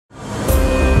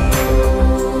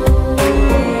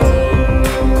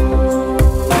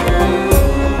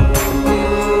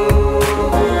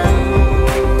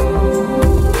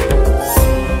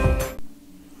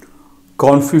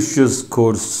Confucius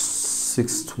course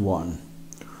 6th one.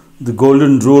 The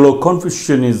golden rule of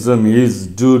Confucianism is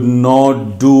do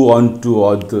not do unto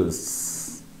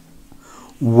others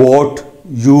what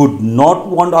you would not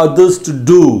want others to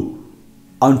do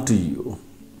unto you.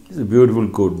 It's a beautiful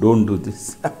quote. Don't do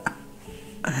this.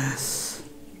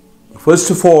 First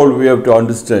of all, we have to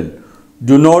understand,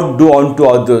 do not do unto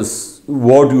others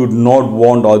what you would not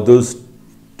want others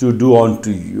to do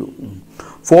unto you.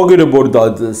 Forget about the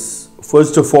others.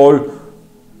 First of all,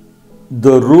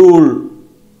 the rule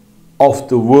of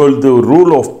the world, the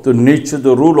rule of the nature,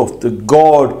 the rule of the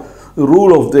God, the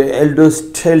rule of the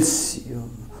elders tells you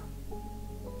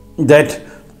that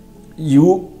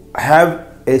you have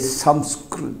a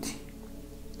samskriti.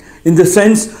 In the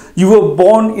sense, you were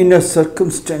born in a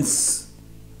circumstance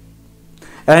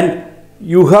and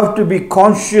you have to be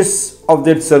conscious of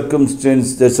that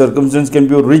circumstance. The circumstance can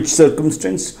be a rich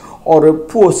circumstance or a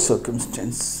poor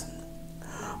circumstance.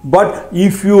 But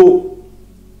if you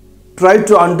try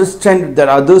to understand that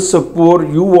others are poor,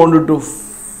 you wanted to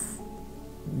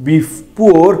be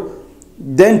poor,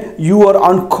 then you are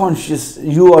unconscious.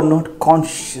 You are not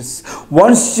conscious.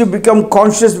 Once you become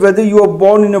conscious, whether you are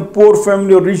born in a poor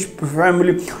family or rich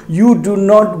family, you do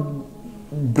not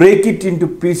break it into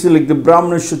pieces like the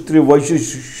Brahmana, Kshatriya, Vaishya,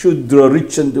 Shudra,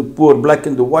 rich and the poor, black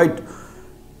and the white.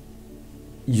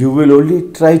 You will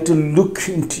only try to look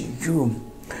into you.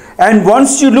 And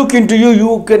once you look into you,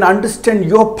 you can understand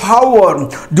your power.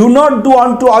 Do not do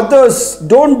unto others.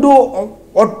 Don't do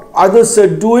what others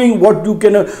are doing, what you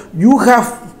can. You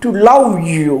have to love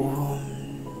you.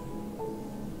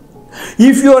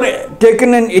 If you are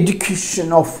taken an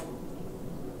education of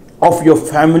your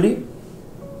family,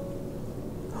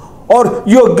 or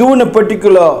you are given a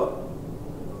particular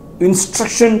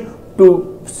instruction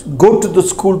to go to the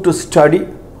school to study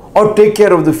or take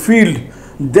care of the field,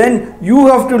 then you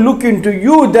have to look into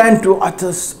you than to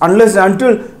others. Unless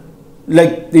until,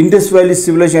 like the Indus Valley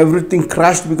civilization, everything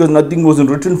crashed because nothing was in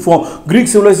written form. Greek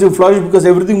civilization flourished because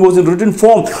everything was in written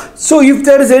form. So if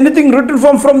there is anything written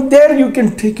form, from there you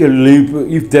can take a leap.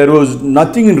 If there was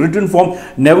nothing in written form,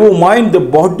 never mind the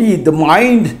body, the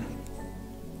mind,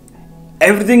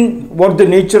 everything what the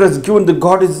nature has given, the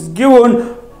God has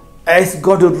given, has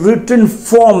got a written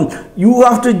form. You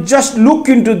have to just look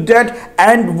into that,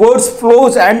 and words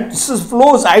flows, answers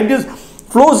flows, ideas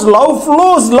flows,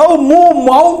 love move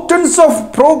mountains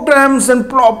of programs and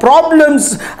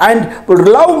problems, and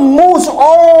love moves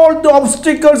all the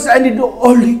obstacles, and it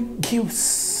only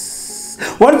gives.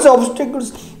 Once the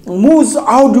obstacles moves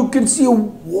out, you can see a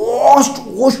vast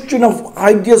ocean of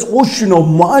ideas, ocean of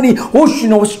money,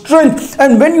 ocean of strength.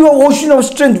 And when you have ocean of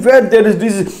strength, where there is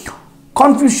this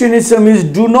Confucianism is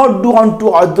do not do unto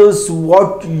others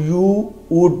what you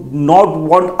would not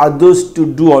want others to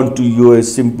do unto you. A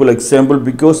simple example,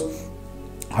 because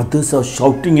others are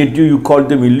shouting at you, you call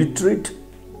them illiterate.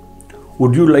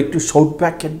 Would you like to shout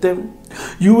back at them?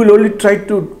 You will only try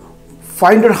to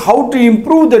find out how to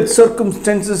improve that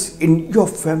circumstances in your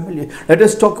family. Let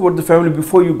us talk about the family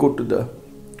before you go to the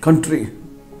country.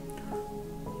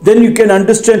 Then you can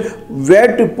understand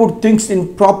where to put things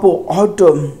in proper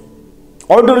order.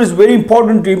 Order is very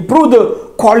important to improve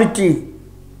the quality,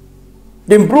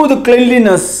 to improve the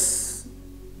cleanliness.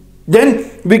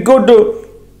 Then we go to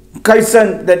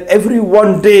Kaizen, that every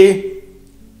one day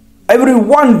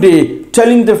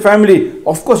telling the family,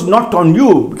 of course not on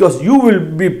you, because you will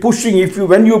be pushing. If you,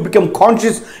 when you become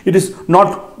conscious, it is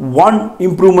not one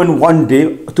improvement one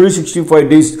day, 365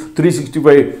 days,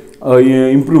 365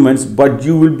 improvements, but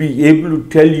you will be able to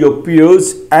tell your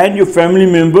peers and your family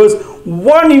members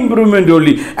one improvement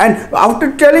only. And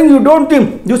after telling, you don't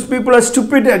think those people are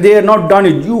stupid, they are not done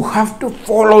it. You have to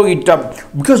follow it up,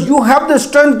 because you have the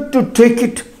strength to take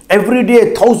it every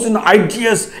day, 1,000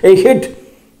 ideas a hit.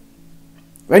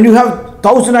 When you have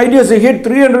 1,000 ideas a hit,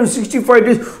 365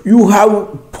 days, you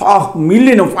have a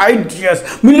million of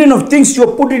ideas, million of things. You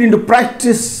put it into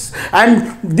practice,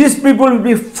 and these people will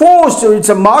be forced. It's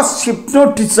a mass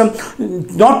hypnotism,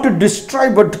 not to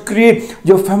destroy but to create.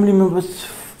 Your family members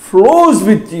flows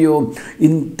with you.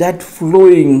 In that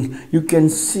flowing, you can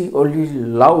see only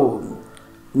love,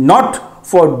 not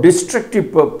for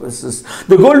destructive purposes.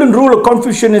 The golden rule of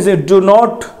Confucianism: do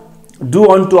not do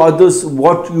unto others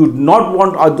what you would not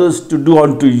want others to do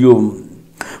unto you.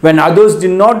 When others did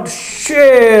not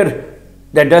share,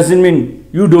 that doesn't mean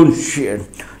you don't share.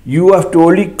 You have to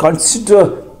only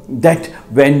consider that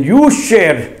when you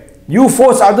share, You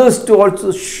force others to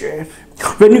also share.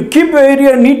 When you keep your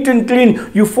area neat and clean,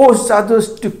 you force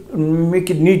others to make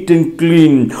it neat and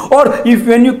clean. Or if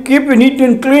when you keep it neat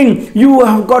and clean, you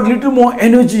have got little more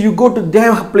energy. You go to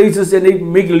their places and they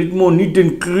make it a little more neat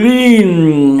and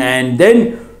clean. And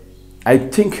then I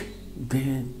think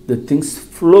the things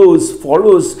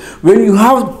follows. When you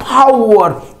have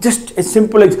power, just a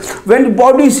simple when the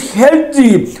body is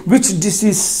healthy, which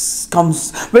disease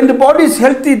comes? When the body is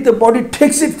healthy, the body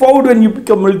takes it forward. When you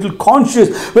become a little conscious,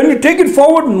 when you take it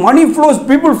forward, money flows,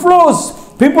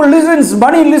 people listens,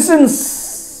 money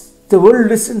listens, the world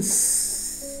listens.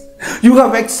 You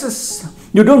have excess.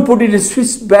 You don't put it in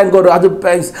Swiss bank or other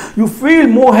banks. You feel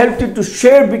more healthy to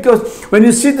share, because when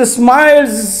you see the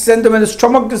smiles and when the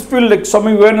stomach is filled, like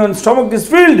Swami when stomach is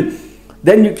filled,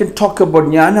 then you can talk about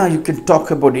jnana, you can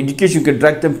talk about education, you can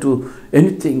drag them to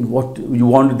anything what you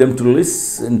want them to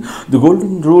listen. The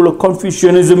golden rule of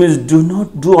Confucianism is do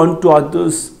not do unto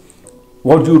others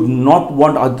what you do not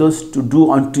want others to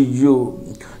do unto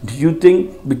you. Do you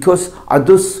think because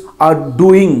others are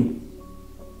doing,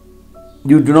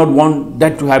 you do not want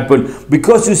that to happen?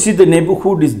 Because you see the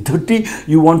neighborhood is dirty,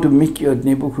 you want to make your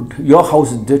neighborhood, your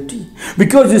house dirty.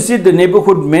 Because you see the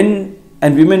neighborhood men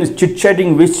and women is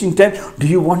chit-chatting, wasting time, do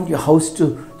you want your house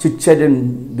to chit-chat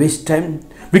and waste time?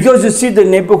 Because you see the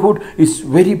neighborhood is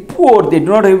very poor, they do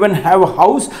not even have a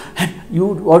house, and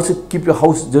you also keep your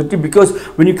house dirty. Because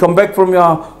when you come back from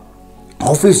your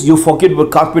office, you forget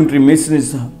about carpentry, masonry,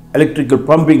 electrical,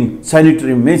 plumbing,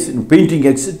 sanitary, mason, painting,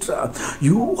 etc.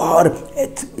 You are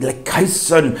like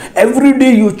Kaizen. Every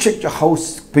day you check your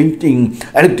house, painting,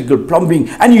 electrical, plumbing,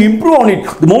 and you improve on it.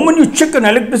 The moment you check on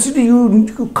electricity,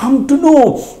 you come to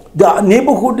know the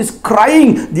neighborhood is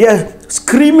crying. They are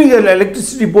screaming at the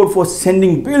electricity board for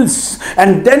sending bills.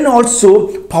 And then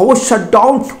also power shut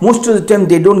down. Most of the time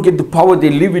they don't get the power. They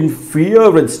live in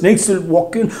fear, and snakes will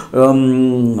walk in,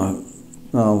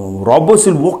 robbers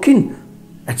will walk in,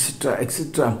 etc.,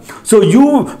 etc. So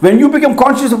when you become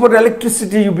conscious about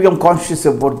electricity, you become conscious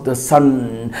about the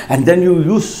sun, and then you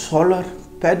use solar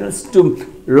panels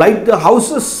to light the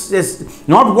houses. Yes,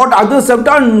 not what others have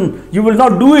done. You will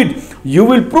not do it. You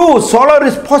will prove solar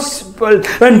is possible.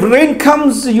 When rain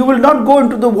comes, you will not go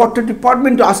into the water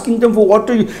department asking them for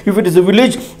water. If it is a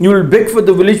village, you will beg for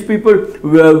the village people,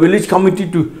 village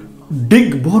committee to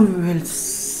dig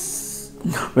borewells.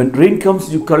 When rain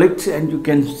comes, you collect and you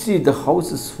can see the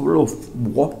house is full of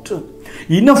water.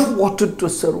 Enough water to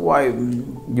survive.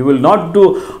 You will not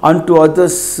do unto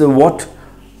others what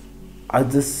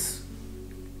others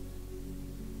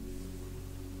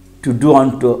to do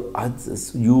unto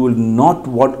others. You will not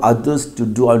want others to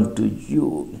do unto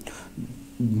you.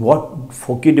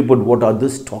 Forget about what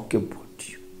others talk about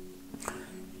you.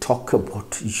 Talk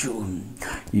about you.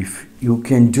 If you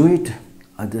can do it,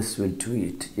 others will do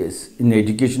it. Yes, in the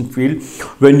education field,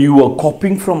 when you are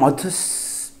copying from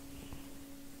others,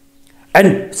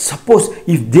 and suppose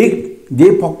if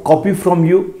they copy from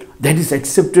you, that is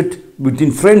accepted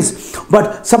between friends.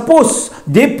 But suppose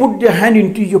they put their hand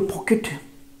into your pocket,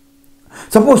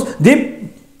 suppose they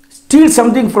steal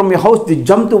something from your house, they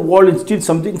jump the wall and steal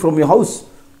something from your house,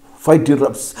 fight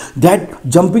erupts. That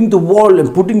jumping the wall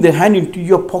and putting their hand into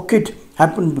your pocket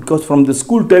happened because from the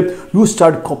school time you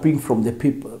start copying from the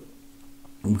people,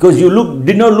 because you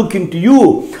did not look into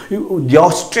you.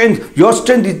 Your strength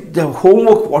is the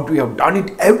homework what we have done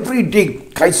it every day.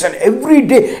 Kaizen, every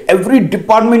day, every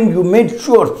department you made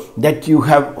sure that you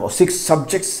have 6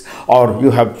 subjects, or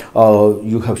you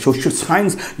have social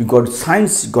science, you got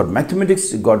science, you got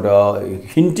mathematics, you got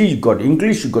Hindi, you got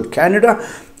English, you got Kannada,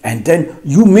 and then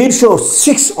you made sure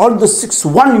all the 6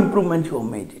 one improvement you have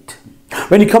made it.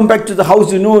 When you come back to the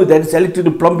house, you know there is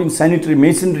electrical, plumbing, sanitary,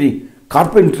 masonry,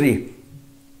 carpentry.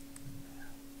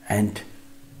 And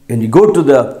when you go to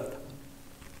the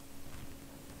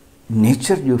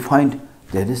nature, you find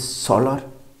there is solar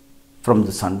from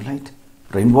the sunlight,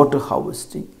 rainwater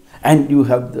harvesting, and you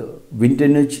have the wind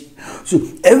energy. So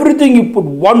everything you put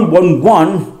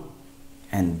one,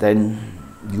 and then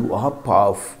you are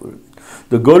powerful.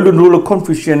 The golden rule of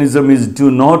Confucianism is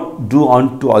do not do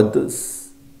unto others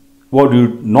what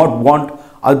you not want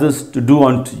others to do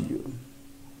unto you.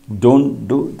 Don't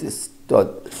do this to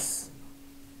others.